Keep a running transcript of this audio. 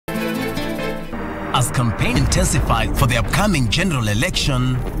as campaign intensifies for the upcoming general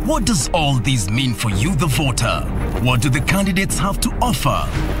election, what does all this mean for you, the voter? What do the candidates have to offer?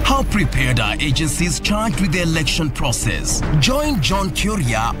 How prepared are agencies charged with the election process? Join John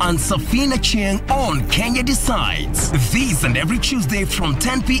Gloria and Serfine Achieng on Kenya Decides. This and every Tuesday from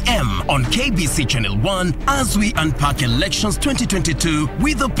 10 p.m. on KBC Channel 1 as we unpack elections 2022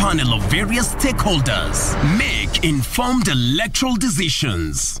 with a panel of various stakeholders. Make informed electoral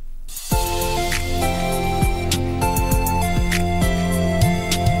decisions.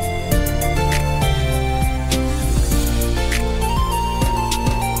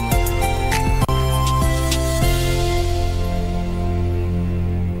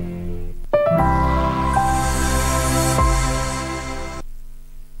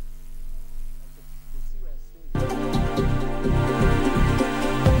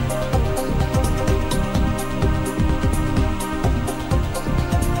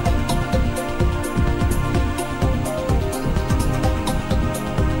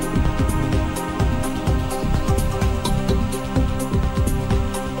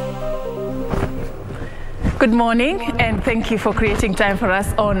 Good morning, and thank you for creating time for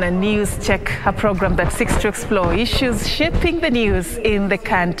us on a News Check, a program that seeks to explore issues shaping the news in the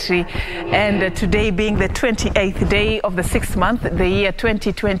country. And today being the 28th day of the 6th month, the year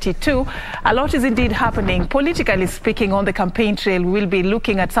 2022, a lot is indeed happening. Politically speaking, on the campaign trail, we'll be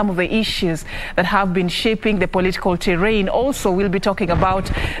looking at some of the issues that have been shaping the political terrain. Also, we'll be talking about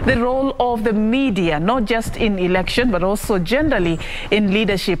the role of the media, not just in election, but also generally in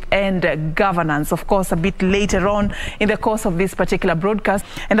leadership and governance. Of course, a bit later on in the course of this particular broadcast.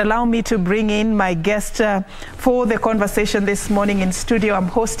 And allow me to bring in my guest for the conversation this morning in studio. I'm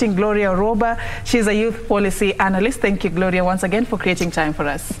hosting Gloria Orwaba. She's a youth policy analyst. Thank you, Gloria, once again for creating time for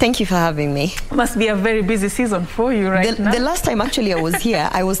us. Thank you for having me. Must be a very busy season for you right now. The last time actually I was here,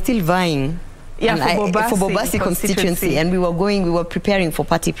 I was still vying for Bobasi constituency, and we were preparing for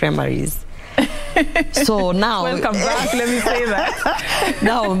party primaries. So now welcome back, let me say that.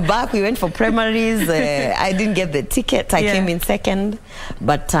 Now I'm back. We went for primaries. I didn't get the ticket. I came in second,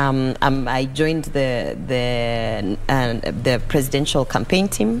 but I joined the presidential campaign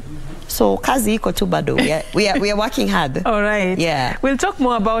team. So kazi iko tu bado. We are working hard. All right. Yeah. We'll talk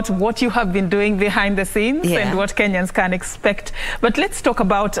more about what you have been doing behind the scenes and what Kenyans can expect. But let's talk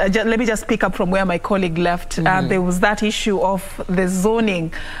about, let me just pick up from where my colleague left. There was that issue of the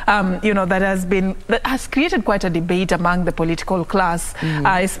zoning, you know, that has created quite a debate among the political class,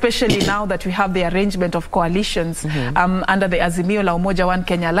 especially now that we have the arrangement of coalitions under the Azimio la Umoja One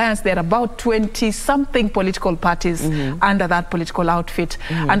Kenya Alliance. There are about 20-something political parties under that political outfit.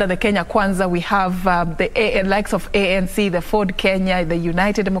 Under the Kenya Kwanza, we have the likes of ANC, the Ford Kenya, the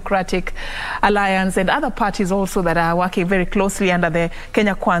United Democratic Alliance, and other parties also that are working very closely under the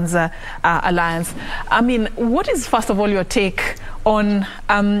Kenya Kwanza Alliance. I mean, what is, first of all, your take on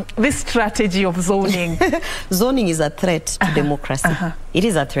this strategy of zoning? Zoning is a threat to democracy. It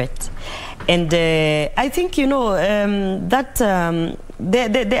is a threat. And I think, you know, that the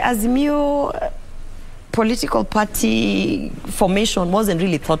Azimio political party formation wasn't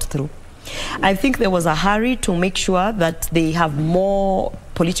really thought through. I think there was a hurry to make sure that they have more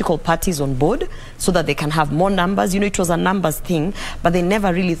political parties on board so that they can have more numbers. You know, it was a numbers thing, but they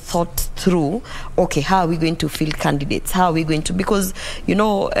never really thought through, okay, how are we going to field candidates? How are we going to, because, you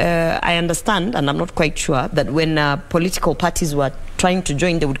know, I understand, and I'm not quite sure, that when political parties were trying to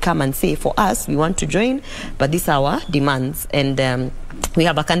join, they would come and say, for us, we want to join, but these are our demands. And we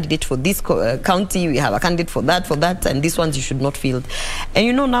have a candidate for this county, we have a candidate for that, and these ones you should not field. And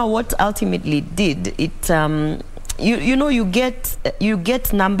you know now what ultimately did, it you know, you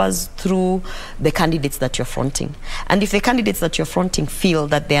get numbers through the candidates that you're fronting. And if the candidates that you're fronting feel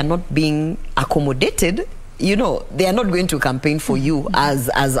that they are not being accommodated, you know, they are not going to campaign for you as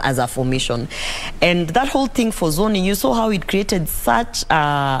a formation. And that whole thing for zoning, you saw how it created such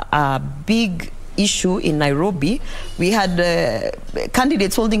a big issue in Nairobi. We had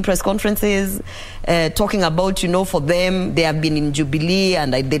candidates holding press conferences talking about, you know, for them, they have been in Jubilee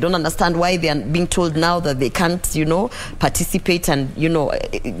and they don't understand why they are being told now that they can't, you know, participate, and, you know,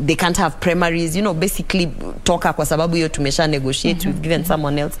 they can't have primaries, you know, basically toka kwa sababu hiyo tumesha negotiate, we've given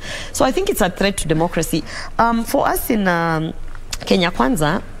someone else. So I think it's a threat to democracy. For us in Kenya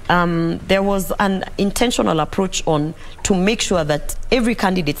Kwanza, there was an intentional approach to make sure that every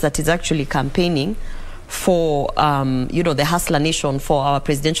candidate that is actually campaigning for, you know, the Hustler Nation, for our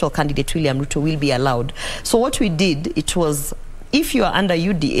presidential candidate William Ruto, will be allowed. So what we did, it was, if you are under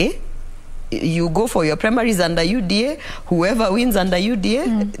UDA, you go for your primaries under UDA, whoever wins under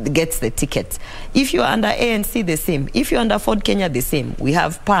UDA gets the ticket. If you're under ANC, the same. If you're under Ford Kenya, the same. We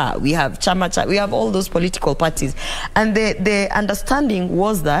have PA, we have Chama, we have all those political parties. And the understanding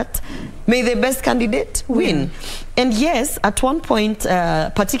was that may the best candidate win. And yes, at one point,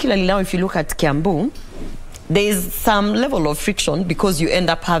 particularly now if you look at Kiambu, there is some level of friction because you end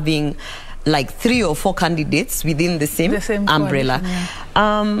up having like 3 or 4 candidates within the same umbrella.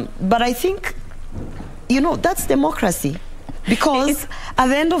 But I think, you know, that's democracy. Because at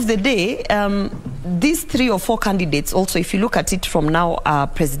the end of the day, these 3 or 4 candidates also, if you look at it from now,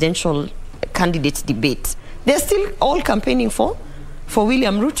 presidential candidate debate, they're still all campaigning for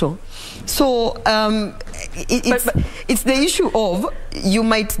William Ruto. So it's the issue of you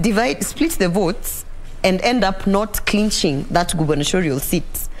might split the votes and end up not clinching that gubernatorial seat.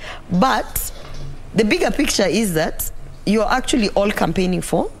 But the bigger picture is that you're actually all campaigning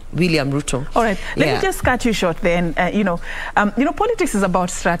for William Ruto. All right, let me just cut you short then. You know, politics is about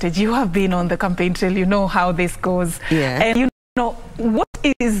strategy. You have been on the campaign trail. You know how this goes. Yeah. And you know, what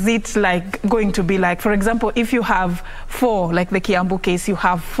is it like going to be like? For example, if you have 4, like the Kiambu case, you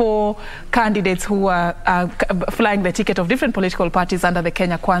have 4 candidates who are flying the ticket of different political parties under the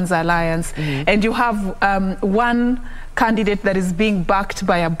Kenya Kwanza Alliance, and you have one candidate that is being backed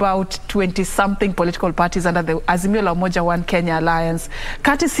by about 20-something political parties under the Azimio la Umoja One Kenya Alliance,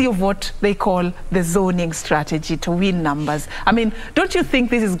 courtesy of what they call the zoning strategy to win numbers. I mean, don't you think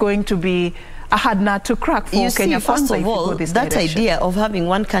this is going to be a hard nut to crack for Kenya Kwanza? First of all, that idea of having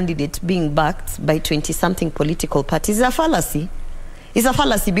one candidate being backed by 20-something political parties is a fallacy. It's a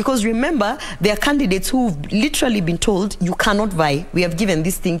fallacy because remember, there are candidates who've literally been told you cannot vie. We have given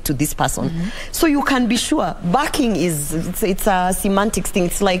this thing to this person. So you can be sure. Backing it's a semantics thing.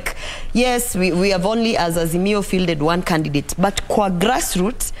 It's like, yes, we have only as Azimio fielded one candidate, but qua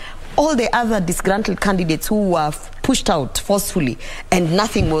grassroots, all the other disgruntled candidates who were pushed out forcefully and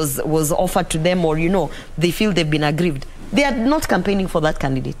nothing was offered to them, or, you know, they feel they've been aggrieved, they are not campaigning for that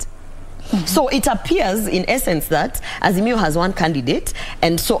candidate. So it appears in essence that Azimio has one candidate,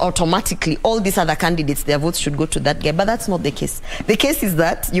 and so automatically all these other candidates, their votes should go to that guy. But that's not the case. The case is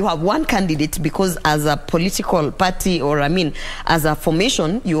that you have one candidate because as a political party, or I mean as a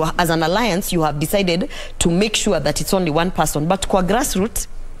formation, as an alliance, you have decided to make sure that it's only one person. But qua grassroots,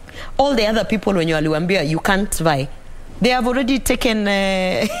 all the other people, when you are Luambia, you can't vie. They have already taken,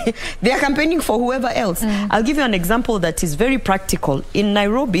 they are campaigning for whoever else. I'll give you an example that is very practical. In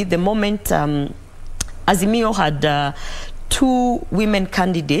Nairobi, the moment Azimio had 2 women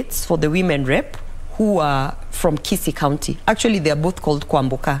candidates for the women rep who are from Kisii County. Actually, they are both called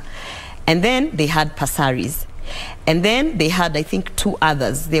Kwamboka. And then they had Pasaris. And then they had, I think, 2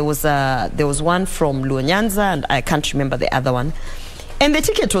 others. There was one from Luonyanza, and I can't remember the other one. And the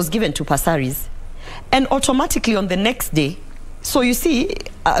ticket was given to Pasaris. And automatically on the next day, so you see,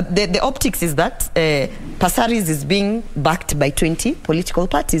 the optics is that Pasaris is being backed by 20 political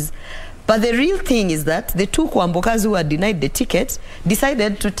parties. But the real thing is that the 2 Kwambokas who were denied the ticket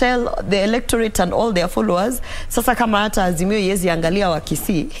decided to tell the electorate and all their followers, sasa kama hata Azimio yezi angalia wa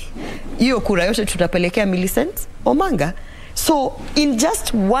Kisii, hiyo kura yote tutapelekea Millicent Omanga. So in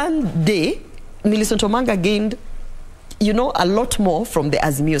just one day, Millicent Omanga gained, you know, a lot more from the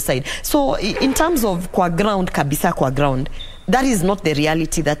Azimio side. So in terms of qua ground, kabisa qua ground, that is not the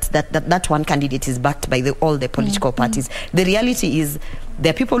reality that one candidate is backed by all the political parties. The reality is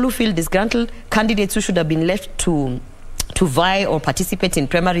there are people who feel disgruntled, candidates who should have been left to vie or participate in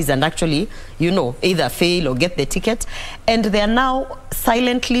primaries and actually, you know, either fail or get the ticket. And they are now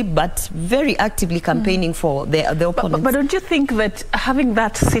silently but very actively campaigning for the opponents. But don't you think that having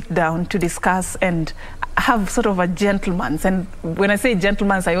that sit down to discuss and have sort of a gentleman's, and when I say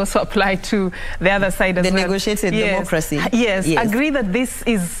gentleman's, I also apply to the other side as well. The negotiated democracy. Yes, agree that this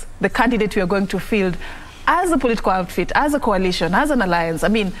is the candidate we are going to field as a political outfit, as a coalition, as an alliance. I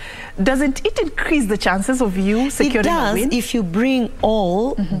mean, doesn't it increase the chances of you securing a win? It does if you bring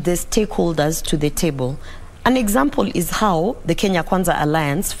all the stakeholders to the table. An example is how the Kenya Kwanza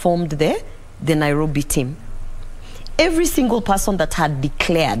Alliance formed the Nairobi team. Every single person that had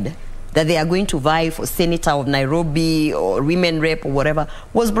declared that they are going to vie for Senator of Nairobi or Women Rep or whatever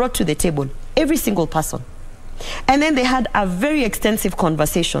was brought to the table. Every single person. And then they had a very extensive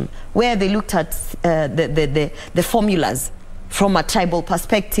conversation where they looked at the formulas from a tribal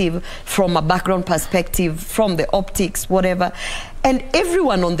perspective, from a background perspective, from the optics, whatever. And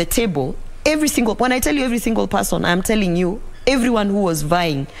everyone on the table, every single, when I tell you every single person, I'm telling you, everyone who was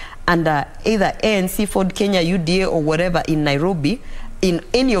vying under either ANC, Ford Kenya, UDA or whatever in Nairobi, in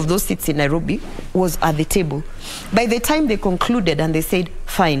any of those seats in Nairobi was at the table. By the time they concluded and they said,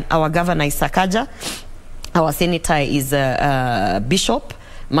 fine, our governor is Sakaja, our senator is Bishop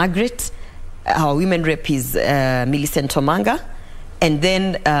Margaret, our women rep is Millicent Omanga, and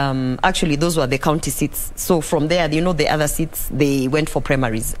then actually those were the county seats. So from there, you know, the other seats, they went for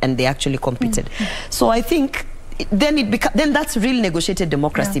primaries and they actually competed. So I think then that's real negotiated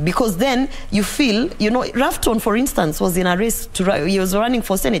democracy, because then you feel, you know, Rafton, for instance, was in a race he was running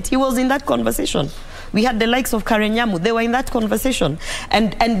for Senate. He was in that conversation. We had the likes of Karen Nyamu. They were in that conversation.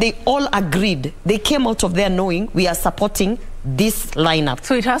 And they all agreed. They came out of there knowing we are supporting this lineup.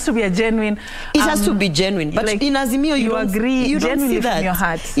 So it has to be a genuine... It has to be genuine. But like in Azimio, you agree, you don't see that. From your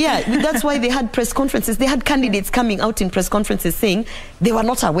heart. Yeah, that's why they had press conferences. They had candidates coming out in press conferences saying they were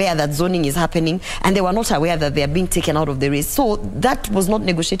not aware that zoning is happening and they were not aware that they are being taken out of the race. So that was not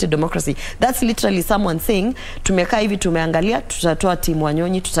negotiated democracy. That's literally someone saying, tumeka hivi tumeangalia, tutatoa timu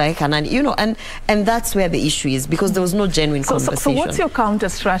Wanyonyi, tutaweka nani. You know, and that's where the issue is, because there was no genuine conversation. So what's your counter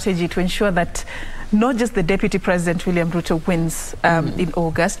strategy to ensure that not just the Deputy President William Ruto wins in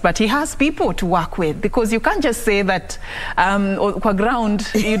August, but he has people to work with? Because you can't just say that kwa ground,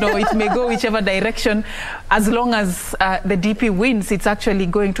 you know, it may go whichever direction. As long as the DP wins, it's actually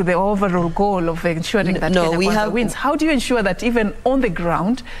going to the overall goal of ensuring that Kenya Kwanza wins. How do you ensure that even on the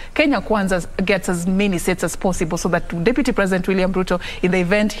ground, Kenya Kwanza gets as many seats as possible, so that Deputy President William Ruto, in the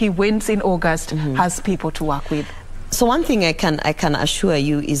event he wins in August, has people to work with? So one thing I can assure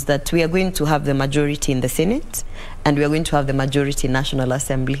you is that we are going to have the majority in the Senate, and we are going to have the majority in National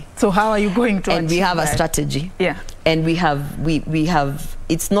Assembly. So how are you going to? And we have a strategy. Yeah. And we have.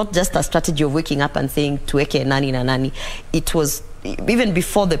 It's not just a strategy of waking up and saying tuweke nani na nani. It was even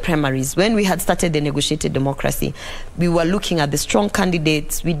before the primaries, when we had started the negotiated democracy, we were looking at the strong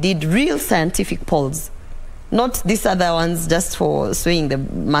candidates. We did real scientific polls, not these other ones just for swaying the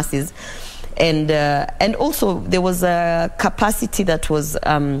masses. And also there was a capacity that was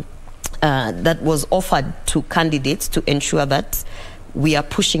offered to candidates to ensure that we are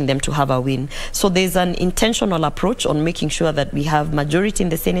pushing them to have a win. So there's an intentional approach on making sure that we have majority in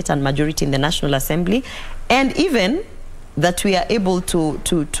the Senate and majority in the National Assembly, and even that we are able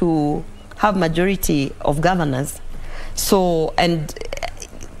to have majority of governors. So, and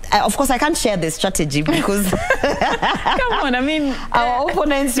of course, I can't share the strategy because come on, I mean, our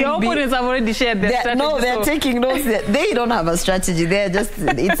opponents. Your opponents have already shared their strategy. No, they're taking notes. They don't have a strategy. They're just,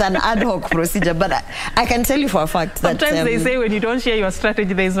 it's an ad hoc procedure. But I can tell you for a fact that sometimes they say when you don't share your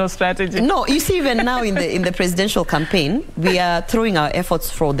strategy, there is no strategy. No, you see, even now in the presidential campaign, we are throwing our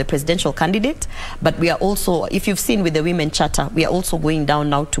efforts for the presidential candidate. But we are also, if you've seen with the Women Charter, we are also going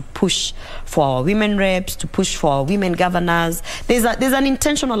down now to push for our women reps, to push for our women governors. There's an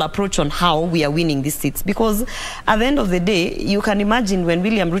intentional approach on how we are winning these seats, because at the end of the day, you can imagine when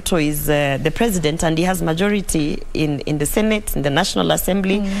William Ruto is the president and he has majority in the Senate, in the National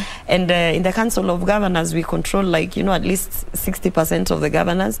Assembly, and in the Council of Governors, we control, like, you know, at least 60% of the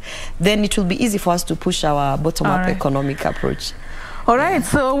governors, then it will be easy for us to push our bottom-up economic approach. All right,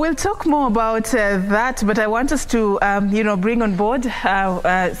 so we'll talk more about that, but I want us to, you know, bring on board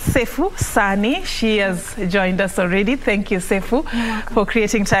Sefu, Sani. She has joined us already. Thank you, Sefu, for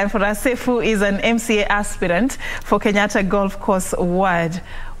creating time for us. Sefu is an MCA aspirant for Kenyatta Golf Course Ward.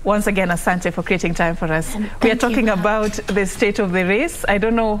 Once again, asante for creating time for us. We are talking about the state of the race. I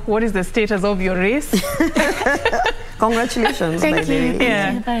don't know, what is the status of your race? Congratulations. Thank you.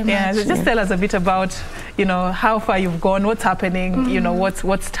 Yeah. So just tell us a bit about, you know, how far you've gone, what's happening, you know,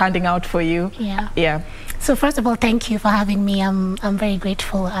 what's standing out for you. Yeah. So first of all, thank you for having me. I'm very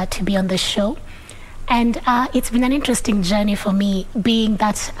grateful to be on the show. And it's been an interesting journey for me, being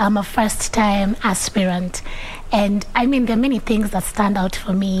that I'm a first-time aspirant. And I mean, there are many things that stand out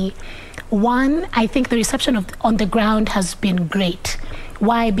for me. One, I think the reception on the ground has been great.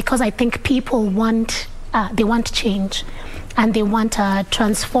 Why? Because I think people want change, and they want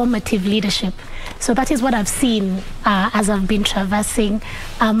transformative leadership. So that is what I've seen as I've been traversing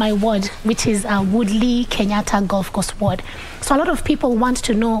my ward, which is Woodley, Kenyatta Golf Course Ward. So a lot of people want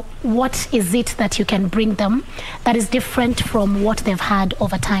to know, what is it that you can bring them that is different from what they've had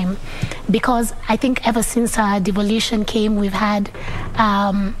over time? Because I think ever since devolution came, we've had 3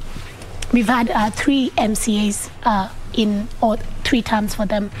 MCAs or 3 terms for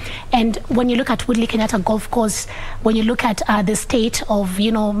them. And when you look at Woodley Kenyatta Golf Course, when you look at the state of,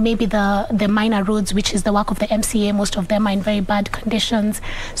 you know, maybe the minor roads, which is the work of the MCA, most of them are in very bad conditions.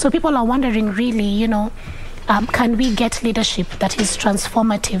 So people are wondering, really, you know, can we get leadership that is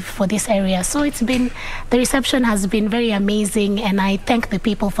transformative for this area? So the reception has been very amazing, and I thank the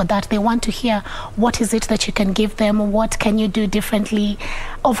people for that. They want to hear what is it that you can give them, what can you do differently.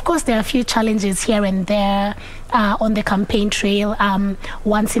 Of course, there are a few challenges here and there on the campaign trail.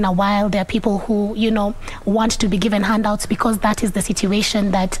 Once in a while, there are people who, want to be given handouts because that is the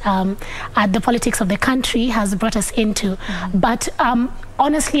situation that the politics of the country has brought us into. But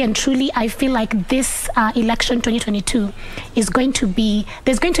honestly and truly, I feel like this election 2022 there's going to be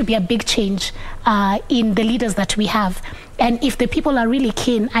a big change in the leaders that we have. And if the people are really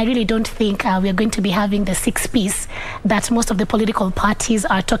keen, I really don't think we're going to be having the 6-piece that most of the political parties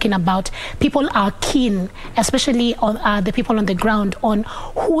are talking about. People are keen, especially on the people on the ground, on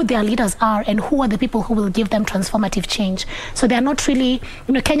who their leaders are and who are the people who will give them transformative change. So they're not really,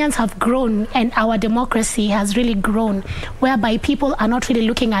 Kenyans have grown and our democracy has really grown, whereby people are not really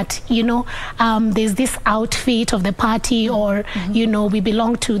looking at, there's this outfit of the party or, we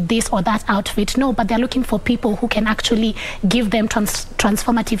belong to this or that outfit. No, but they're looking for people who can actually give them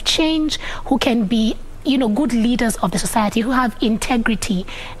transformative change, who can be good leaders of the society, who have integrity,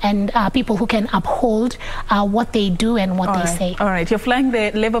 and people who can uphold what they do and what they say. All right. You're flying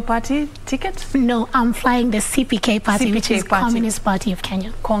the Labour Party ticket? No, I'm flying the CPK Party, which is Communist Party of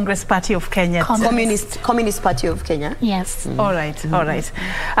Kenya. Congress Party of Kenya. Communist Party of Kenya. Yes. All right. All right.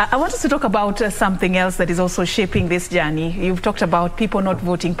 I want us to talk about something else that is also shaping this journey. You've talked about people not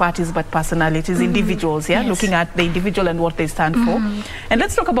voting parties but personalities, individuals, yes? Looking at the individual and what they stand for. And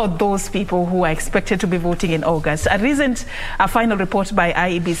let's talk about those people who are expected to be voting in August. A recent final report by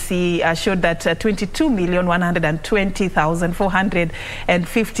IEBC showed that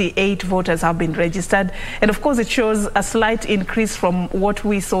 22,120,458 voters have been registered. And of course, it shows a slight increase from what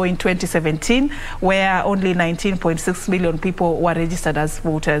we saw in 2017, where only 19.6 million people were registered as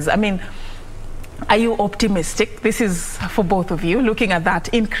voters. I mean, are you optimistic? This is for both of you. Looking at that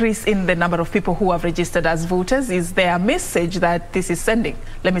increase in the number of people who have registered as voters, is there a message that this is sending?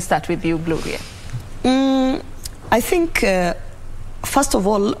 Let me start with you, Gloria. I think, first of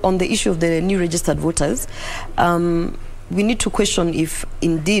all, on the issue of the new registered voters, we need to question if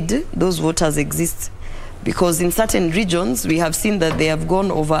indeed those voters exist. Because in certain regions, we have seen that they have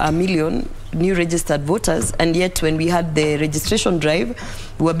gone over 1 million new registered voters, and yet when we had the registration drive,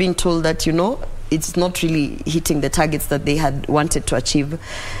 we were being told that, it's not really hitting the targets that they had wanted to achieve.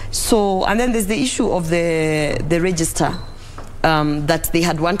 So, and then there's the issue of the register. That they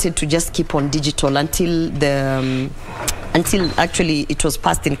had wanted to just keep on digital until actually it was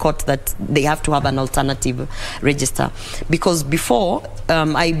passed in court that they have to have an alternative register. Because before,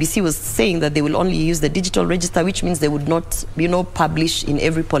 IEBC was saying that they will only use the digital register, which means they would not, publish in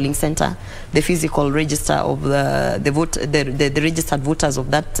every polling center the physical register of the registered voters of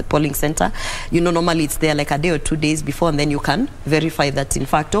that polling center. Normally it's there like a day or 2 days before, and then you can verify that in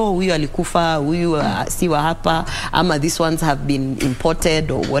fact, huyu alikufa, huyu siwa hapa, ama these ones have been imported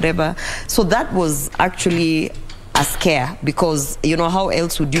or whatever. So that was actually a scare, because how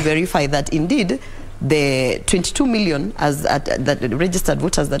else would you verify that indeed the 22 million that registered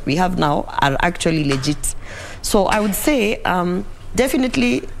voters that we have now are actually legit? So I would say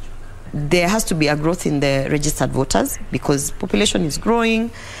definitely there has to be a growth in the registered voters, because population is growing,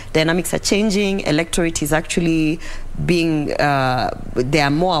 dynamics are changing, electorate is actually being, they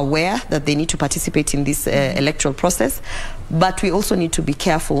are more aware that they need to participate in this electoral process. But we also need to be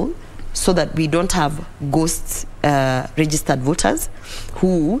careful so that we don't have ghost registered voters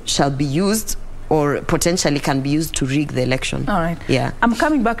who shall be used or potentially can be used to rig the election. All right. Yeah. I'm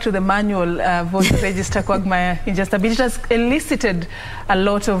coming back to the manual voter register quagmire in just a bit. It has elicited a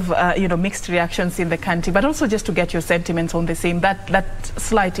lot of mixed reactions in the country, but also just to get your sentiments on the same, that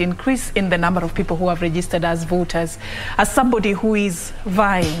slight increase in the number of people who have registered as voters. As somebody who is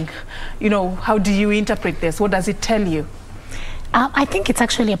vying, how do you interpret this? What does it tell you? I think it's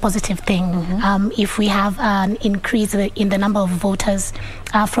actually a positive thing if we have an increase in the number of voters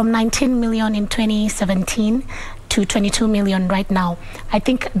from 19 million in 2017 to 22 million right now. I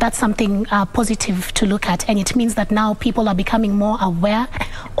think that's something positive to look at, and it means that now people are becoming more aware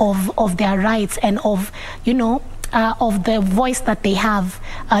of their rights and of the voice that they have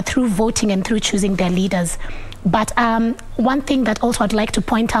through voting and through choosing their leaders. But one thing that also I'd like to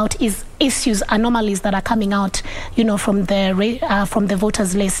point out is issues, anomalies that are coming out, you know, from the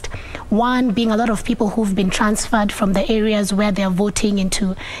voters list. One being a lot of people who've been transferred from the areas where they're voting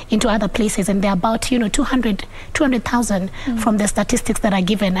into other places, and they're about, you know, 200,000 from the statistics that are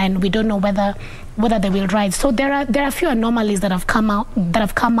given, and we don't know whether they will rise. So there are a few anomalies that have come up,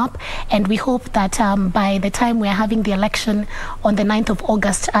 and we hope that by the time we're having the election on the 9th of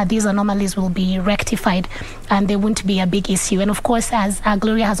August, these anomalies will be rectified and they won't be a big issue. And of course, as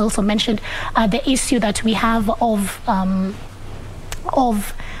Gloria has also mentioned, the issue that we have of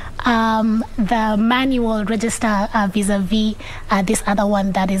the manual register vis-a-vis this other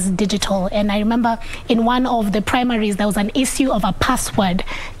one that is digital. And I remember in one of the primaries there was an issue of a password,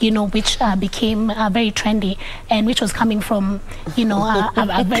 you know, which became very trendy, and which was coming from, you know,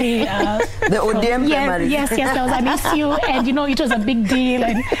 a very the ODM primary. Yes, there was an issue, and you know, it was a big deal,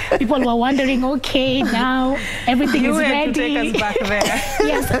 and people were wondering, okay, now everything is ready. To take us back there.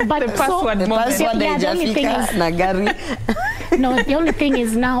 Yes, but the password the only thing is, no, the only thing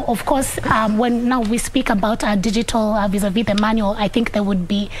is now, of course, when now we speak about digital vis-a-vis the manual, I think it would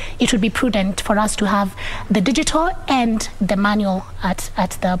be prudent for us to have the digital and the manual at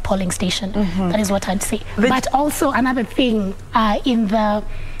the polling station. That is what I'd say. But also another thing in the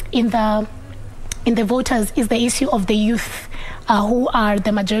voters is the issue of the youth, who are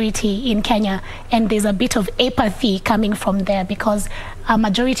the majority in Kenya, and there's a bit of apathy coming from there, because a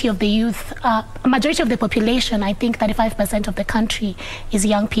majority of the youth, majority of the population, I think 35% of the country is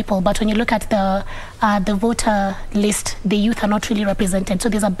young people, but when you look at the voter list, the youth are not really represented, so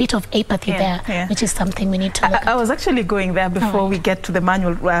there's a bit of apathy there, which is something we need to look at. I was actually going there before we get to the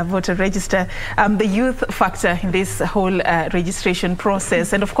manual voter register, the youth factor in this whole registration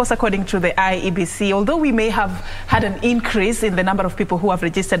process. And of course, according to the IEBC, although we may have had an increase in the number of people who have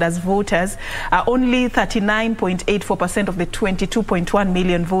registered as voters, only 39.84% of the 22.1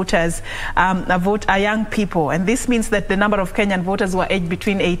 million voters are young people. And this means that the number of Kenyan voters who are aged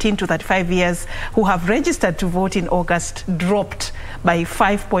between 18 to 35 years who have registered to vote in August dropped by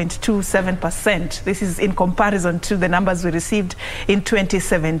 5.27%. This is in comparison to the numbers we received in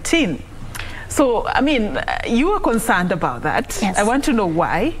 2017. So, I mean, you are concerned about that. Yes. I want to know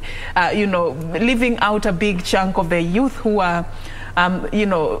why, you know, leaving out a big chunk of the youth who are, you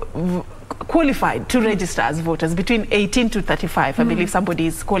know, qualified to register as voters between 18 to 35. I believe somebody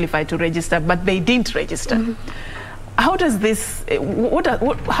is qualified to register, but they didn't register. How does this,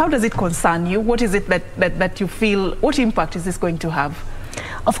 how does it concern you? What is it that you feel, what impact is this going to have?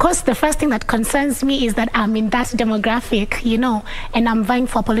 Of course, the first thing that concerns me is that I'm in that demographic, you know, and I'm vying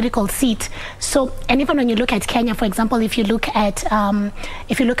for a political seat. So, and even when you look at Kenya, for example, if you look at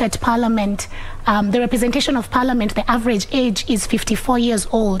Parliament, the representation of Parliament, the average age is 54 years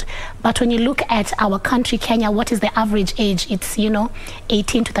old. But when you look at our country, Kenya, what is the average age? It's, you know,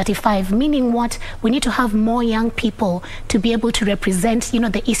 18 to 35, meaning what? We need to have more young people to be able to represent, you know,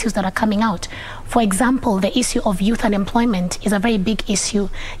 the issues that are coming out. For example, the issue of youth unemployment is a very big issue,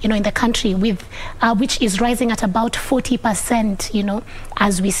 you know, in the country, with which is rising at about 40%, you know,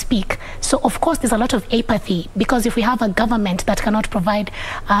 as we speak. So, of course, there's a lot of apathy, because if we have a government that cannot provide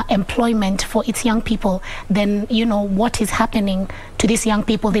employment for its young people, then, you know, what is happening to these young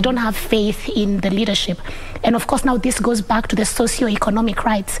people? They don't have faith in the leadership. And of course, now this goes back to the socio-economic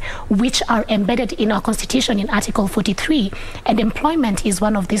rights, which are embedded in our constitution in Article 43. And employment is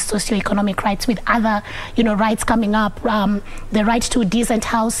one of these socio-economic rights, with other, you know, rights coming up, the right to decent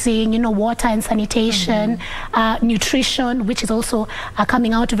housing, you know, water and sanitation, nutrition, which is also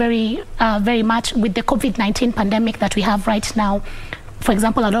coming out very much with the COVID-19 pandemic that we have right now. For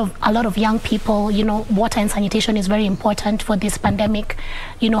example, a lot of young people, you know, water and sanitation is very important for this pandemic,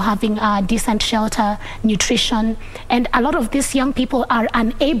 you know, having decent shelter, nutrition. And a lot of these young people are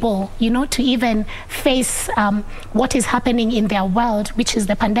unable, you know, to even face what is happening in their world, which is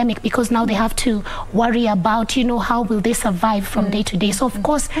the pandemic, because now they have to worry about, you know, how will they survive from day to day. So, of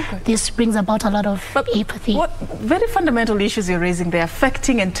course, this brings about a lot of apathy. What very fundamental issues you're raising, they're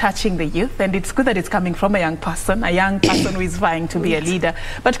affecting and touching the youth. And it's good that it's coming from a young person who is vying to be a leader.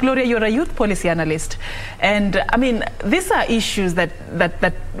 But Gloria, you're a youth policy analyst, and I mean, these are issues that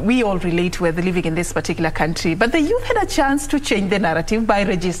we all relate with living in this particular country. But the youth had a chance to change the narrative by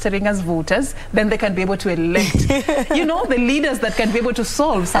registering as voters. Then they can be able to elect, you know, the leaders that can be able to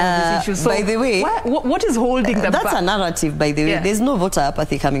solve some of these issues. So by the way, what is holding them back? That's a narrative, by the way. There's no voter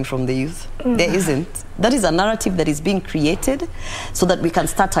apathy coming from the youth. There isn't. That is a narrative that is being created so that we can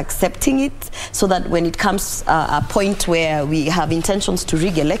start accepting it, so that when it comes a point where we have intention intentions to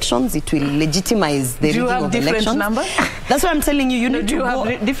rig elections. It will legitimize the rigging of elections. Numbers? That's what I'm telling you. You need to go,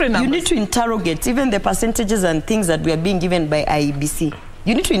 different numbers? You need to interrogate even the percentages and things that we are being given by IEBC.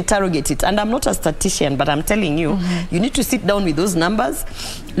 You need to interrogate it. And I'm not a statistician, but I'm telling you, you need to sit down with those numbers,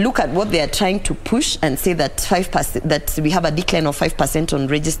 look at what they are trying to push and say that 5%, that we have a decline of 5% on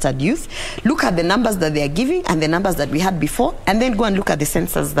registered youth. Look at the numbers that they are giving and the numbers that we had before, and then go and look at the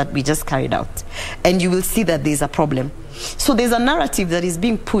census that we just carried out. And you will see that there's a problem. So there's a narrative that is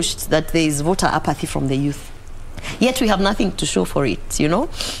being pushed that there is voter apathy from the youth. Yet we have nothing to show for it, you know.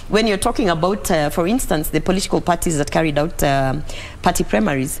 When you're talking about, for instance, the political parties that carried out party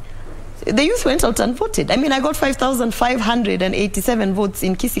primaries, the youth went out and voted. I mean, I got 5,587 votes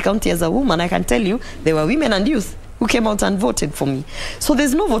in Kisii County as a woman. I can tell you there were women and youth who came out and voted for me. So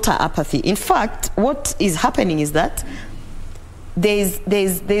there's no voter apathy. In fact, what is happening is that there's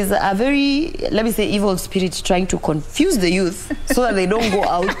a very, let me say, evil spirit trying to confuse the youth so that they don't go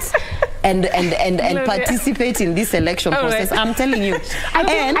out and participate in this election process. Right. I'm telling you.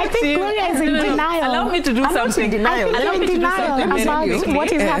 I think Gloria is in denial. Allow me to do something. Allow me to do something about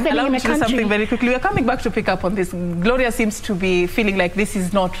what is happening in the country. Something very quickly. We're coming back to pick up on this. Gloria seems to be feeling like this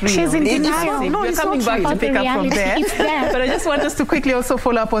is not real. She's in denial. No, we're coming back to pick up from there. But I just want us to quickly also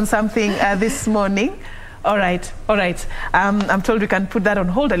follow up on something this morning. All right. I'm told we can put that on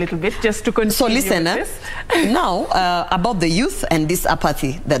hold a little bit just to continue. So listen, now about the youth and this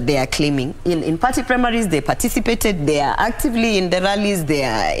apathy that they are claiming. In party primaries, they participated, they are actively in the rallies, they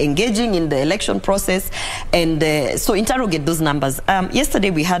are engaging in the election process, and so interrogate those numbers. Yesterday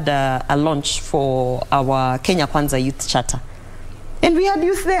we had a launch for our Kenya Kwanza Youth Charter. And we had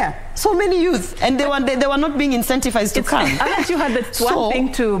youth there, so many youth, and they were not being incentivized to come. Unless you had that one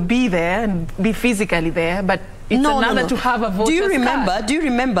thing to be there and be physically there, but it's another to have a voter's card. Do you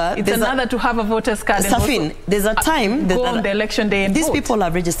remember? It's another to have a voter's card. Serfine, there's a time that go on the election day and these vote. people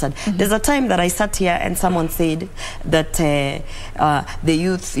are registered. There's a time that I sat here and someone said that the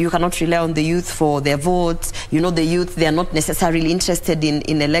youth, you cannot rely on the youth for their votes. You know, the youth, they are not necessarily interested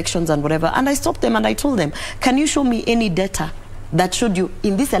in elections and whatever. And I stopped them and I told them, can you show me any data that showed you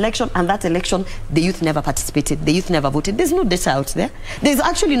in this election and that election the youth never participated, the youth never voted? There's no data out there. There's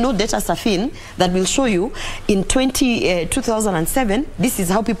actually no data, Serfine, that will show you in 2007 this is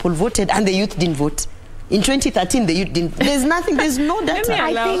how people voted and the youth didn't vote. In 2013, the youth didn't. There's nothing. There's no data.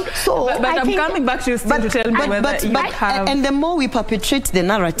 I think so. But I'm coming back to you still to tell me whether you have. And the more we perpetrate the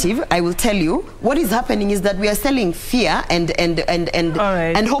narrative, I will tell you what is happening is that we are selling fear and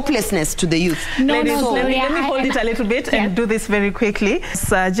hopelessness to the youth. Let me hold it a little bit and do this very quickly.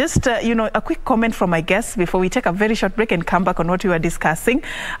 So just you know, a quick comment from my guests before we take a very short break and come back on what we were discussing.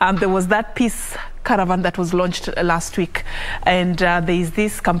 There was that peace caravan that was launched last week, and there is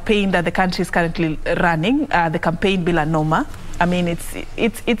this campaign that the country is currently running, the campaign Bila Noma. I mean,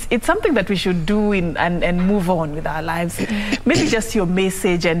 it's something that we should do and move on with our lives. Maybe just your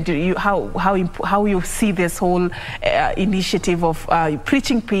message and how you see this whole initiative of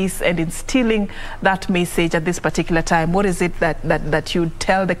preaching peace and instilling that message at this particular time. What is it that you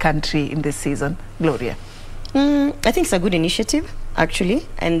tell the country in this season, Gloria? I think it's a good initiative, actually,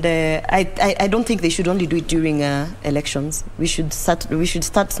 and I don't think they should only do it during elections. We should start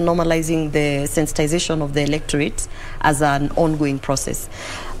normalizing the sensitization of the electorate as an ongoing process.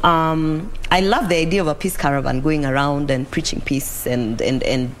 I love the idea of a peace caravan going around and preaching peace and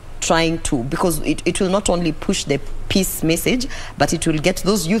trying to, because it will not only push the peace message, but it will get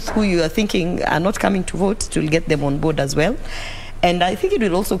those youth who you are thinking are not coming to vote, it will get them on board as well. And I think it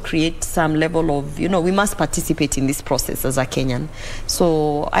will also create some level of, you know, we must participate in this process as a Kenyan.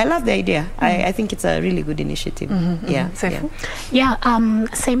 So I love the idea. I think it's a really good initiative. Sefu? Yeah,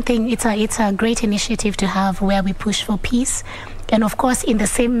 same thing. It's a great initiative to have where we push for peace. And of course, in the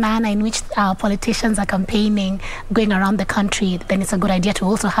same manner in which our politicians are campaigning, going around the country, then it's a good idea to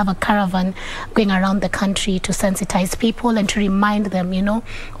also have a caravan going around the country to sensitize people and to remind them, you know,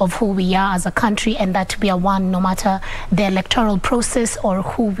 of who we are as a country and that we are one, no matter the electoral process or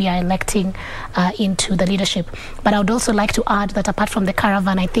who we are electing into the leadership. But I would also like to add that apart from the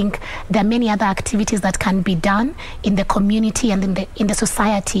caravan, I think there are many other activities that can be done in the community and in the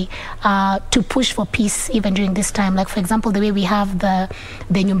society to push for peace even during this time. Like, for example, the way we have the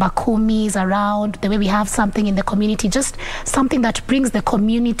Nyumba Kumis around, the way we have something in the community, just something that brings the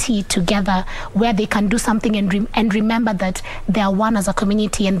community together where they can do something and remember that they are one as a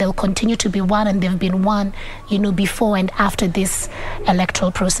community and they'll continue to be one and they've been one, you know, before and after this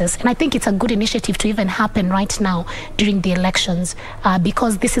electoral process. And I think it's a good initiative to even happen right now during the elections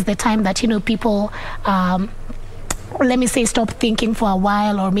because this is the time that, you know, people let me say, stop thinking for a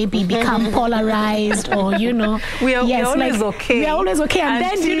while, or maybe become polarized, or we are always okay. We are always okay, and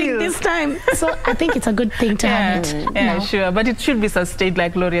then during this time, so I think it's a good thing to have it. Yeah, sure, but it should be sustained,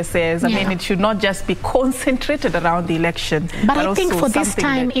 like Gloria says. I mean, it should not just be concentrated around the election. But I think for this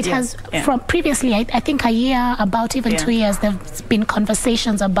time, it has, from previously, I think a year, about even 2 years, there's been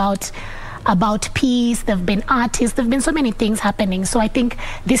conversations about peace, there have been artists, there have been so many things happening. So I think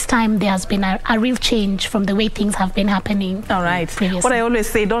this time there has been a real change from the way things have been happening. All right. Previously. What I always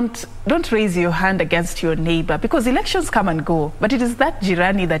say, don't raise your hand against your neighbor, because elections come and go, but it is that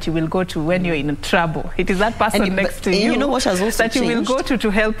jirani that you will go to when you're in trouble. It is that person next to you, what has also that changed? You will go to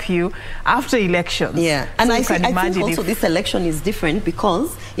help you after elections. Yeah, and so I think also this election is different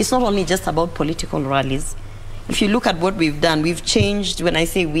because it's not only just about political rallies. If you look at what we've done, we've changed. When I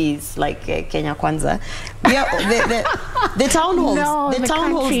say we, it's like Kenya Kwanza. We are, the town halls, the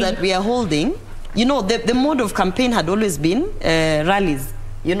town halls that we are holding. The mode of campaign had always been rallies.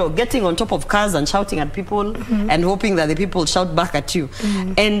 Getting on top of cars and shouting at people and hoping that the people shout back at you.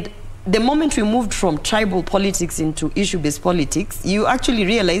 And the moment we moved from tribal politics into issue-based politics, you actually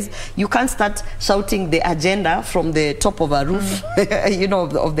realize you can't start shouting the agenda from the top of a roof,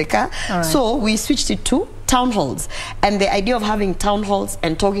 of the car. Right. So we switched it to town halls, and the idea of having town halls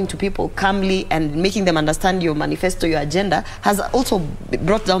and talking to people calmly and making them understand your manifesto, your agenda, has also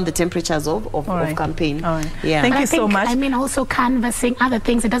brought down the temperatures of campaign. All right. Yeah. Thank you so much. I mean, also canvassing other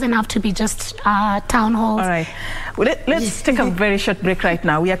things. It doesn't have to be just town halls. All right. Well, let's take a very short break right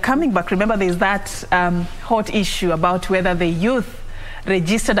now. We are coming back. Remember, there's that hot issue about whether the youth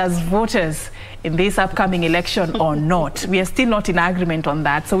registered as voters in this upcoming election or not. We are still not in agreement on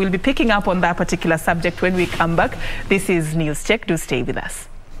that. So we'll be picking up on that particular subject when we come back. This is News Check. Do stay with us.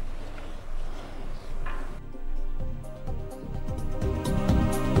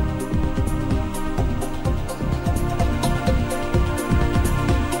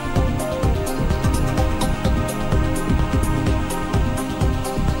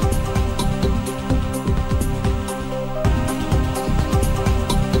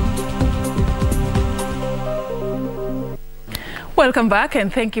 Welcome back,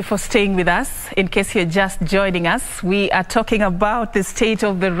 and thank you for staying with us. In case you're just joining us, we are talking about the state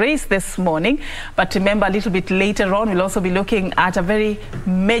of the race this morning. But remember, a little bit later on, we'll also be looking at a very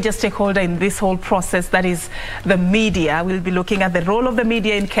major stakeholder in this whole process, that is the media. We'll be looking at the role of the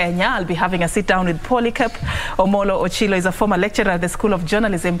media in Kenya. I'll be having a sit-down with Polycarp Omolo Ochilo. Is a former lecturer at the School of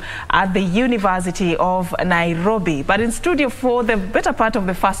Journalism at the University of Nairobi. But in studio for the better part of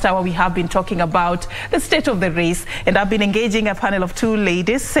the first hour, we have been talking about the state of the race, and I've been engaging a panel of two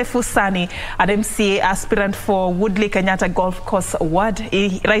ladies. Sefu Sani, an MCA aspirant for Woodley Kenyatta Golf Course Ward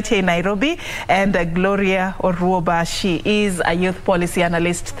right here in Nairobi, and Gloria Orwaba. She is a youth policy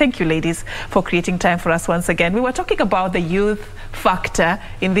analyst. Thank you, ladies, for creating time for us once again. We were talking about the youth factor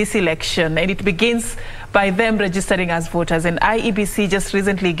in this election, and it begins by them registering as voters. And IEBC just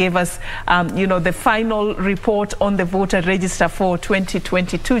recently gave us, the final report on the voter register for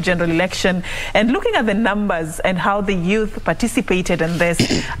 2022 general election. And looking at the numbers and how the youth participated in this,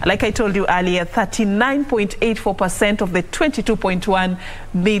 like I told you earlier, 39.84% of the 22.1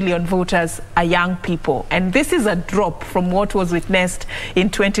 million voters are young people. And this is a drop from what was witnessed in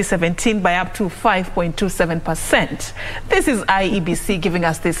 2017 by up to 5.27%. This is IEBC giving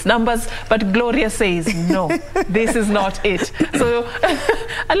us these numbers, but Gloria says, no, this is not it. So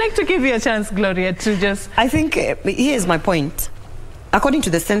I'd like to give you a chance, Gloria, to just... I think here's my point. According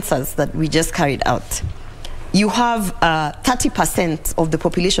to the census that we just carried out, you have 30% of the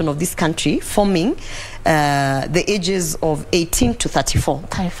population of this country forming the ages of 18 to 34.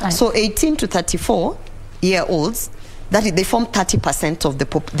 So 18 to 34 year olds, they form 30% of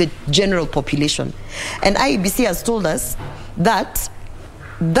the general population. And IEBC has told us that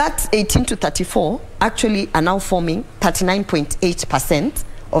 18 to 34 actually are now forming 39.8%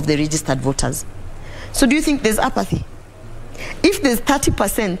 of the registered voters. So do you think there's apathy? If there's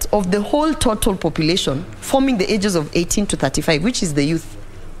 30% of the whole total population forming the ages of 18 to 35, which is the youth,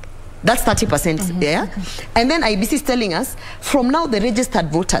 that's 30% there. And then IEBC is telling us, from now the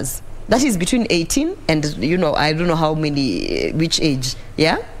registered voters, that is between 18 and, I don't know how many, which age,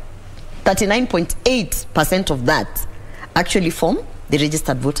 39.8% of that actually form the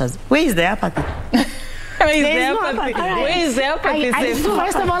registered voters. Where is the apathy? Where is the apathy?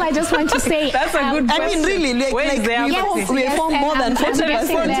 First of all, I just want to say that's a good question. I mean, really, we form more than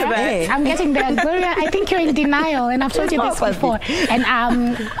 40%. I'm getting there. Gloria, I think you're in denial, and I've told you this before, and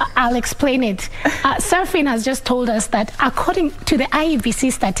I'll explain it. Serfine has just told us that according to the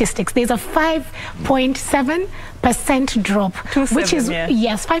IEBC statistics, there's a 5.7% drop, which is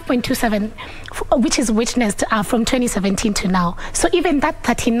yes, 5.27, which is witnessed from 2017 to now. So even that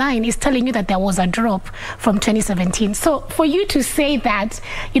 39 is telling you that there was a drop from 2017. So for you to say that,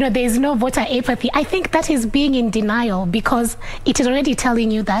 there is no voter apathy, I think that is being in denial, because it is already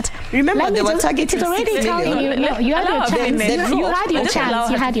telling you that. Remember, they were targeting 6 million. It is already telling you. No, you had your chance. You had your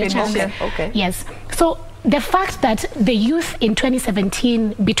chance. You had your chance. Okay. Yes. So the fact that the youth in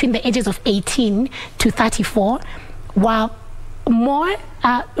 2017, between the ages of 18 to 34, were more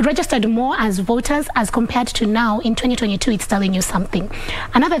registered more as voters as compared to now in 2022, it's telling you something.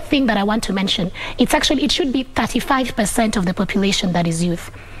 Another thing that I want to mention, it should be 35% of the population that is youth.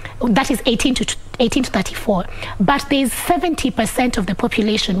 That is 18 to 34, but there is 70% of the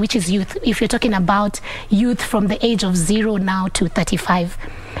population which is youth, if you're talking about youth from the age of 0 now to 35.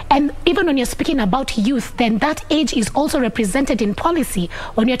 And even when you're speaking about youth, then that age is also represented in policy.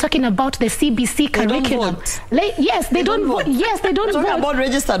 When you're talking about the CBC curriculum, yes, they don't vote. Yes, they don't vote. About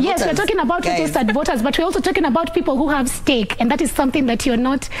registered voters. Yes, we're talking about registered voters, but we're also talking about people who have stake, and that is something that you're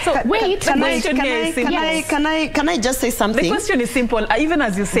not. So wait, can I just say something? The question is simple. Even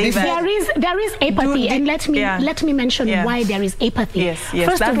as you say that, there is apathy, and let me mention why there is apathy. Yes,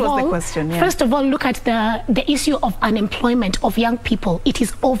 first of all, the question. First of all, look at the issue of unemployment of young people. It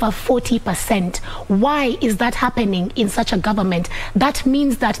is over 40%. Why is that happening in such a government? That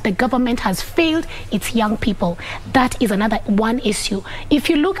means that the government has failed its young people. That is another one issue.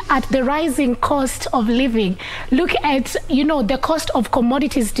 If you look at the rising cost of living, look at, the cost of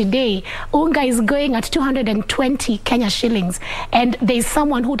commodities today. Unga is going at 220 Kenya shillings, and there is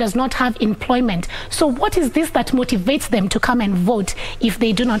someone who does not have employment. So what is this that motivates them to come and vote if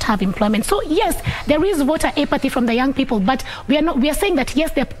they do not have employment? So yes, there is voter apathy from the young people, but we are saying that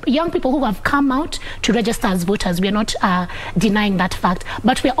yes, there are young people who have come out to register as voters. We are not denying that fact,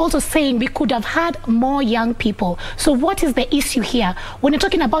 but we are also saying we could have had more young people. So what is the issue here? When you're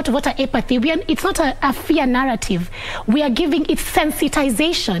talking about voter apathy, it's not a fear narrative. We are giving it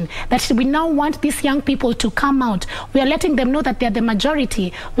sensitization that we now want these young people to come out. We are letting them know that they're the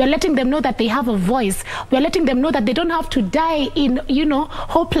majority. We are letting them know that they have a voice. We are letting them know that they don't have to die in,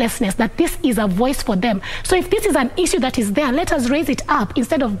 hopelessness, that this is a voice for them. So if this is an issue that is there, let us raise it up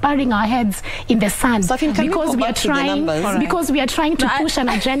instead of burying our heads in the sand, because we are trying to push an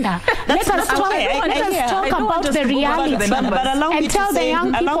agenda. Let us talk about the reality and tell the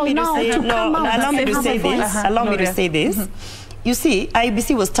young people now to come out. Allow me to say this. Allow me to say this. You see,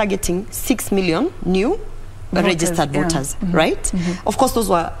 IBC was targeting 6 million new registered voters, right? Of course, those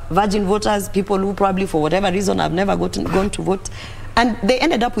were virgin voters, people who probably for whatever reason have never gone to vote, and they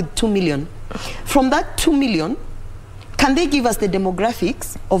ended up with 2 million. From that 2 million, can they give us the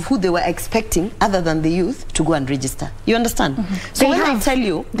demographics of who they were expecting, other than the youth, to go and register? You understand? So when I tell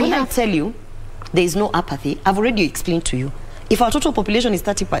you there is no apathy, I've already explained to you. If our total population is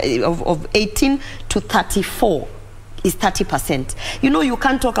 30 of 18 to 34, is 30%. You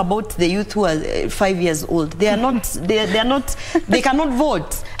can't talk about the youth who are 5 years old. They are not. They cannot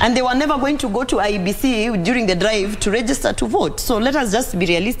vote, and they were never going to go to IEBC during the drive to register to vote. So let us just be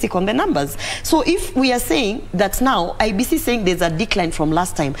realistic on the numbers. So if we are saying that now IEBC is saying there's a decline from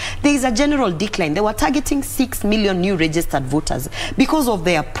last time, there is a general decline. They were targeting 6 million new registered voters because of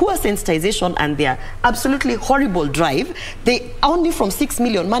their poor sensitization and their absolutely horrible drive. They only from 6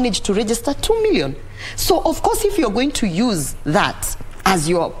 million managed to register 2 million. So, of course, if you're going to use that as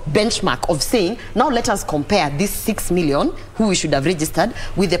your benchmark of saying, now let us compare this 6 million who we should have registered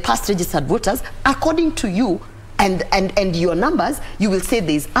with the past registered voters, according to you and your numbers, you will say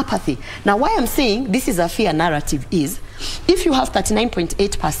there is apathy. Now, why I'm saying this is a fear narrative is, if you have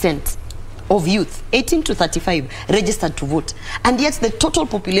 39.8% of youth, 18 to 35, registered to vote, and yet the total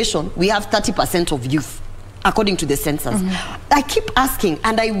population, we have 30% of youth, according to the census. I keep asking,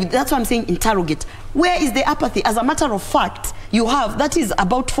 and that's why I'm saying interrogate. Where is the apathy? As a matter of fact, you have, that is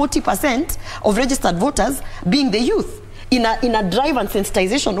about 40% of registered voters being the youth. in a drive and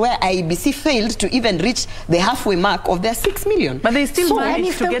sensitization where IEBC failed to even reach the halfway mark of their 6 million. But they still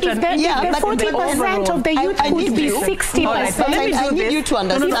managed to get an... Yeah, but 40% of the youth could be 60%. I need you to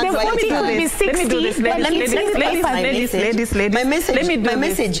understand why it's my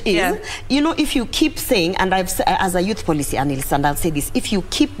message is, you know, if you keep saying, and I've as a youth policy analyst, and I'll say this, if you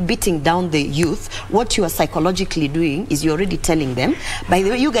keep beating down the youth, what you are psychologically doing is you're already telling them, by the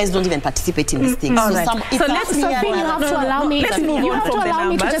way, you guys don't even participate in these things. So let's you have to allow me. You have to allow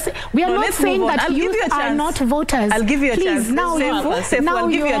me to just. We are not saying that youth are not voters. I'll give you a chance. Now I'll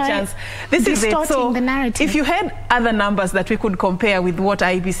give you a chance. This is it. So the narrative. If you had other numbers that we could compare with what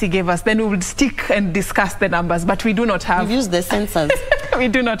IEBC gave us, then we would stick and discuss the numbers. But we do not have. We've used the censors. We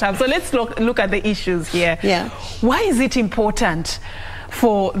do not have. So let's look at the issues here. Yeah. Why is it important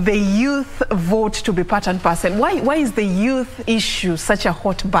for the youth vote to be part and parcel? Why is the youth issue such a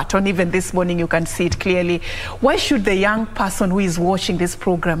hot button? Even this morning you can see it clearly. Why should the young person who is watching this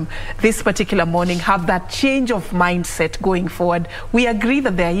program this particular morning have that change of mindset going forward? We agree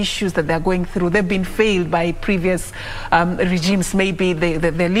that there are issues that they're going through. They've been failed by previous regimes. Maybe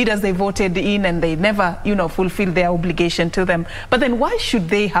the leaders they voted in and they never, you know, fulfill their obligation to them. But then why should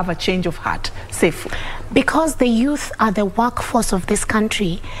they have a change of heart? Sefu. Because the youth are the workforce of this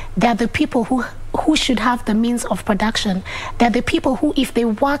country. They are the people who should have the means of production. They're the people who, if they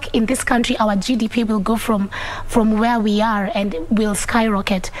work in this country, our GDP will go from where we are and will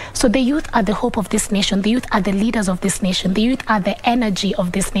skyrocket. So the youth are the hope of this nation. The youth are the leaders of this nation. The youth are the energy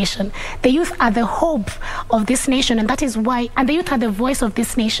of this nation. The youth are the hope of this nation, and that is why, and the youth are the voice of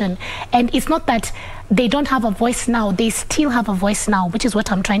this nation. And it's not that they don't have a voice now, they still have a voice now, which is what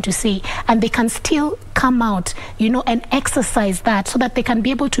I'm trying to say. And they can still come out, you know, and exercise that so that they can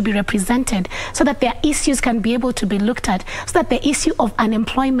be able to be represented, so that their issues can be able to be looked at, so that the issue of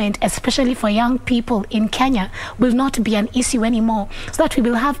unemployment, especially for young people in Kenya, will not be an issue anymore, so that we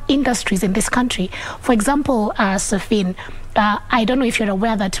will have industries in this country. For example, Serfine, I don't know if you're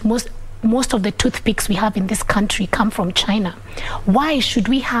aware that most of the toothpicks we have in this country come from China. Why should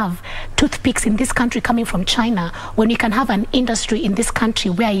we have toothpicks in this country coming from China when we can have an industry in this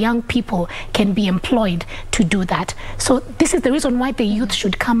country where young people can be employed to do that? So this is the reason why the youth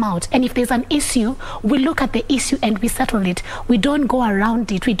should come out. And if there's an issue, we look at the issue and we settle it. We don't go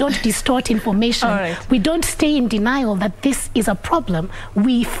around it. We don't distort information. We don't stay in denial that this is a problem.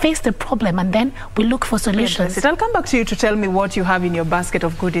 We face the problem and then we look for solutions. I'll come back to you to tell me what you have in your basket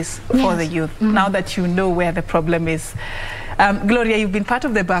of goodies for the youth, now that you know where the problem is. Gloria, you've been part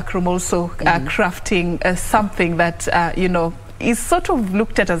of the backroom also crafting something that, you know, is sort of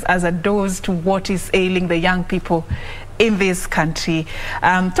looked at as a dose to what is ailing the young people in this country.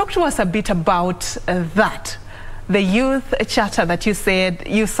 Talk to us a bit about that. The youth charter that you said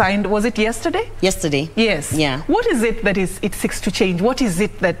you signed, was it yesterday? Yesterday. Yes. Yeah. What is it that it seeks to change? What is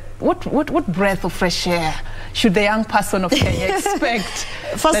it that, what breath of fresh air should the young person of Kenya expect?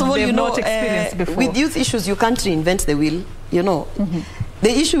 First of all, you know, with youth issues, you can't reinvent the wheel, you know.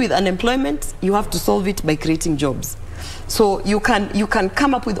 The issue with unemployment, you have to solve it by creating jobs. So you can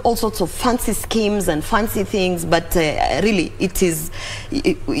come up with all sorts of fancy schemes and fancy things, but really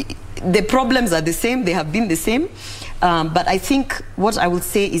the problems are the same. They have been the same. But I think what I will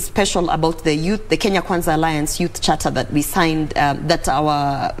say is special about the youth, the Kenya Kwanza Alliance Youth Charter that we signed, that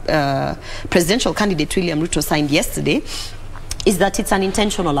our presidential candidate William Ruto signed yesterday, is that it's an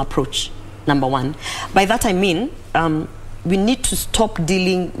intentional approach, number one. By that I mean, we need to stop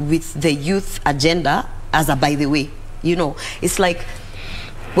dealing with the youth agenda as a by the way. You know, it's like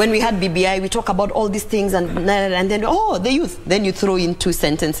when we had BBI, we talk about all these things and then, oh, the youth. Then you throw in 2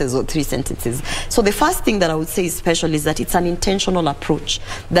 sentences or 3 sentences. So the first thing that I would say is special is that it's an intentional approach,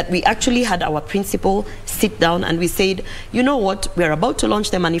 that we actually had our principal sit down and we said, you know what, we're about to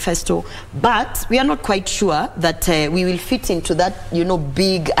launch the manifesto, but we are not quite sure that we will fit into that, you know,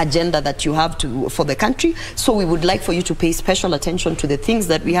 big agenda that you have for the country. So we would like for you to pay special attention to the things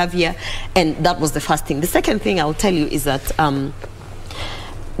that we have here. And that was the first thing. The second thing I'll tell you is that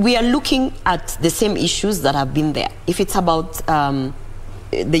we are looking at the same issues that have been there. If it's about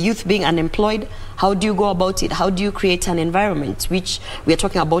the youth being unemployed, how do you go about it? How do you create an environment? Which we are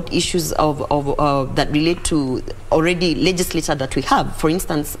talking about issues that relate to already legislature that we have. For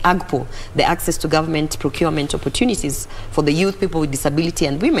instance, AGPO, the access to government procurement opportunities for the youth, people with disability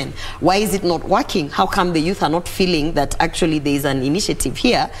and women. Why is it not working? How come the youth are not feeling that actually there is an initiative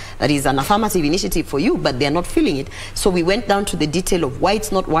here that is an affirmative initiative for you, but they are not feeling it? So we went down to the detail of why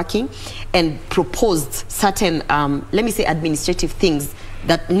it's not working and proposed certain, let me say, administrative things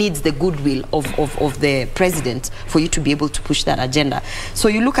that needs the goodwill of the president for you to be able to push that agenda. So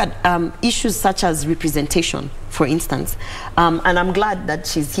you look at issues such as representation, for instance, and I'm glad that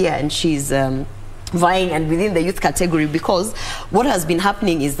she's here and she's vying and within the youth category, because what has been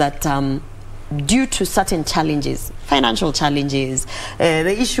happening is that due to certain challenges, financial challenges,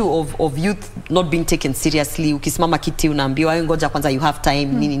 the issue of youth not being taken seriously, ukisimama kiti unaambiwa ngoja kwanza, you have time,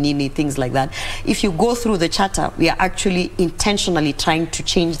 nini, things like that. If you go through the charter, we are actually intentionally trying to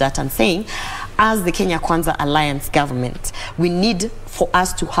change that and saying, as the Kenya Kwanza Alliance government, we need for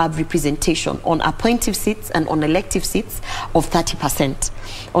us to have representation on appointive seats and on elective seats of 30%.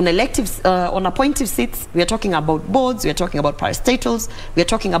 On electives, on appointive seats, we are talking about boards, we are talking about parastatals, we are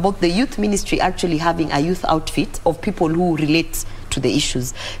talking about the youth ministry actually having a youth outfit of people who relate to the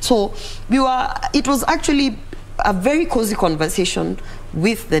issues. So it was actually a very cozy conversation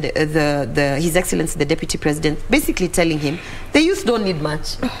with His Excellency the Deputy President, basically telling him the youth don't need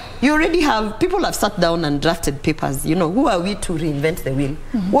much. You already have, people have sat down and drafted papers. You know, who are we to reinvent the wheel?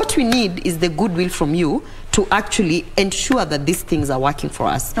 What we need is the goodwill from you to actually ensure that these things are working for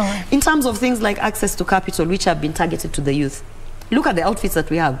us. In terms of things like access to capital, which have been targeted to the youth. Look at the outfits that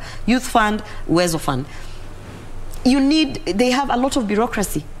we have. Youth Fund, Uwezo Fund. They have a lot of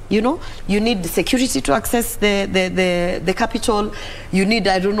bureaucracy. You know, you need the security to access the capital. You need,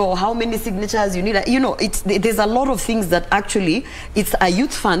 I don't know how many signatures. You need, there's a lot of things that actually, it's a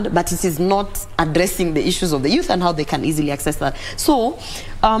youth fund, but it is not addressing the issues of the youth and how they can easily access that. So,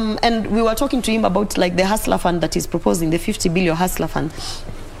 and we were talking to him about like the Hustler Fund that is proposing, the 50 billion Hustler Fund.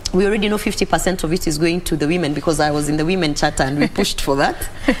 We already know 50% of it is going to the women, because I was in the women charter and we pushed for that.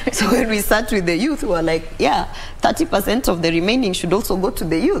 So when we sat with the youth, we were like, yeah, 30% of the remaining should also go to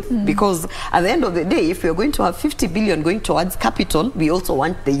the youth, because at the end of the day, if we're going to have 50 billion going towards capital, we also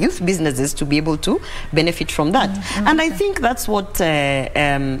want the youth businesses to be able to benefit from that. And I think that's what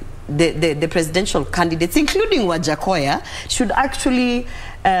the presidential candidates, including Wajakoya, should actually,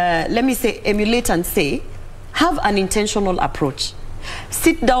 let me say, emulate and say, have an intentional approach.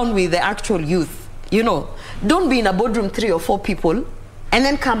 Sit down with the actual youth, you know. Don't be in a boardroom 3 or 4 people and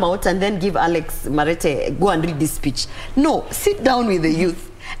then come out and then give Alex Marete, go and read this speech. No, sit down with the youth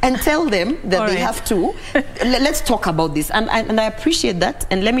and tell them that they have to, let's talk about this. And I appreciate that.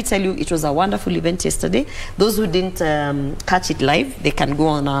 And let me tell you, it was a wonderful event yesterday. Those who didn't catch it live, they can go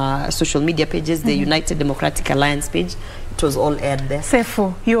on our social media pages, the United Democratic Alliance page. It was all aired there.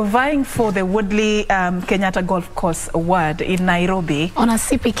 Sefu, you're vying for the Woodley Kenyatta Golf Course Award in Nairobi. On a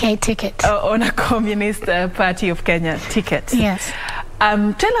CPK ticket. On a Communist Party of Kenya ticket. Yes.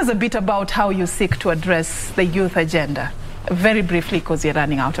 Tell us a bit about how you seek to address the youth agenda. Very briefly, because you're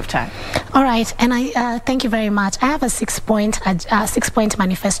running out of time. All right, and I thank you very much. I have a six-point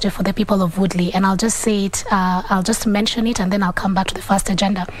manifesto for the people of Woodley, and I'll just say it, I'll just mention it, and then I'll come back to the first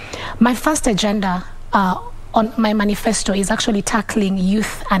agenda. My first agenda on my manifesto is actually tackling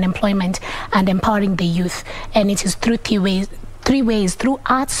youth unemployment and empowering the youth, and it is through three ways, through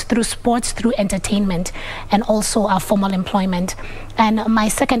arts, through sports, through entertainment, and also formal employment. And my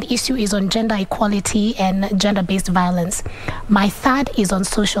second issue is on gender equality and gender-based violence. My third is on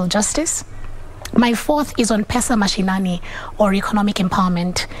social justice. My fourth is on pesa mashinani, or economic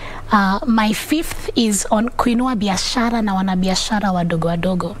empowerment. My fifth is on kuinua biashara na wanabiashara wadogo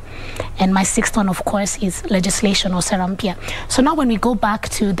wadogo. And my sixth one, of course, is legislation, or sera mpya. So now when we go back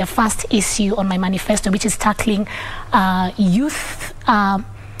to the first issue on my manifesto, which is tackling youth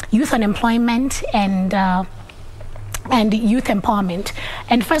unemployment and youth empowerment.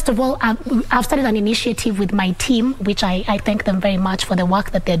 And first of all, I've started an initiative with my team, which I thank them very much for the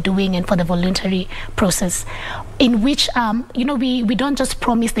work that they're doing and for the voluntary process, in which, we don't just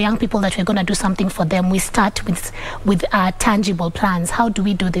promise the young people that we're going to do something for them. We start with tangible plans. How do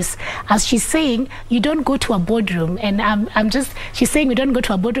we do this? As she's saying, you don't go to a boardroom, and she's saying we don't go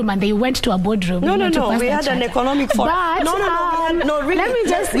to a boardroom, and they went to a boardroom. No, we had an economic forum. No, really. Let me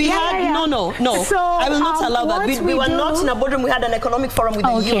just, No. So, I will not allow that. We were not in a boardroom. We had an economic forum with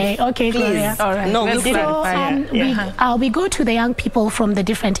the youth. Okay, Gloria. All right. No, we didn't. So we go to the young people from the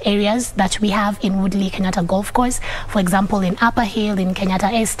different areas that we have in Woodley Kenyatta Golf Course. For example, in Upper Hill, in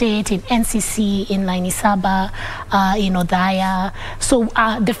Kenyatta Estate, in NCC, in Lainisaba, in Odhaya. So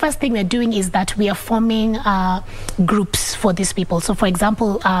the first thing we're doing is that we are forming groups for these people. So for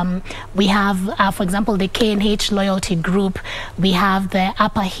example, we have, for example, the KNH Loyalty Group. We have the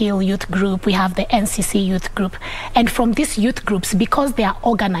Upper Hill Youth Group. We have the NCC Youth Group. And from these youth groups, because they are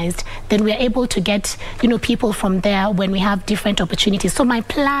organized, then we are able to get, people from there when we have different opportunities. So my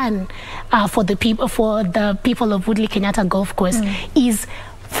plan for the people of Woodley Kenyatta Golf Course is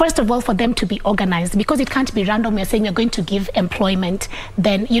first of all, for them to be organized, because it can't be random. We're saying we're going to give employment,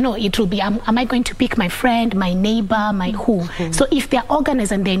 then, you know, it will be, am I going to pick my friend, my neighbor, my who? So if they're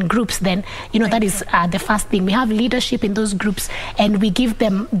organized and they're in groups, then, you know, that is the first thing. We have leadership in those groups, and we give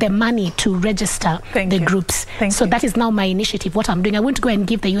them the money to register the groups. So that is now my initiative, what I'm doing. I won't go and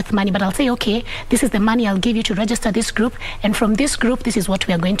give the youth money, but I'll say, okay, this is the money I'll give you to register this group, and from this group, this is what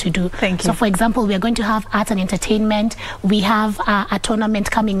we are going to do. So for example, we are going to have arts and entertainment. We have a tournament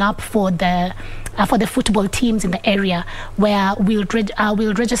coming up for the football teams in the area, where we'll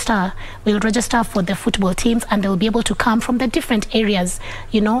register for the football teams, and they'll be able to come from the different areas,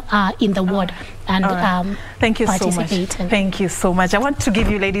 you know, in the ward, and thank you so much. Thank you so much. I want to give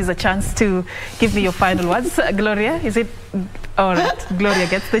you ladies a chance to give me your final words. Gloria, is it all right? Gloria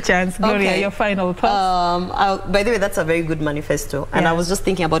gets the chance. Gloria, your final thoughts. By the way, that's a very good manifesto, and I was just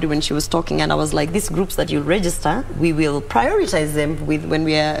thinking about it when she was talking, and I was like, these groups that you register, we will prioritize them when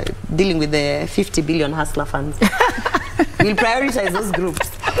we are dealing with the 50 billion hustler funds. We'll prioritize those groups.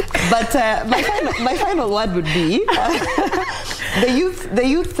 But my final word would be the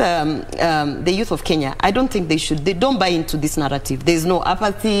youth of Kenya. I don't think they don't buy into this narrative. There's no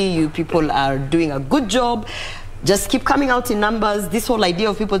apathy. You people are doing a good job. Just keep coming out in numbers. This whole idea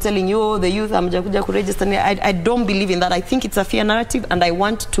of people telling you, oh, the youth, register. I don't believe in that. I think it's a fear narrative, and I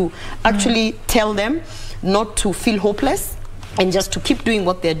want to actually tell them not to feel hopeless, and just to keep doing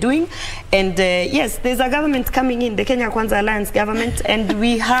what they're doing. And yes, there's a government coming in, the Kenya Kwanza Alliance government, and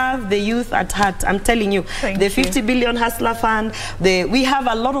we have the youth at heart. I'm telling you, the 50 billion hustler fund, we have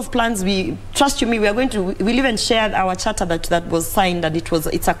a lot of plans. Trust you me, we'll even share our charter that was signed, and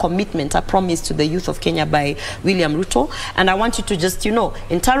it's a commitment, a promise to the youth of Kenya by William Ruto. And I want you to just, you know,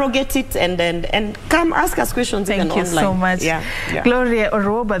 interrogate it, and come ask us questions even online. Thank you so much. Gloria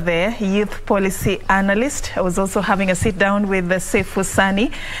Orwaba there, youth policy analyst. I was also having a sit down with the Sefu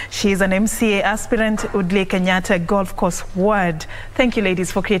Sani. She is an MCA aspirant, Woodley, Kenyatta Golf Course Ward. Thank you,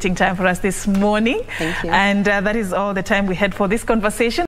 ladies, for creating time for us this morning. Thank you. And that is all the time we had for this conversation.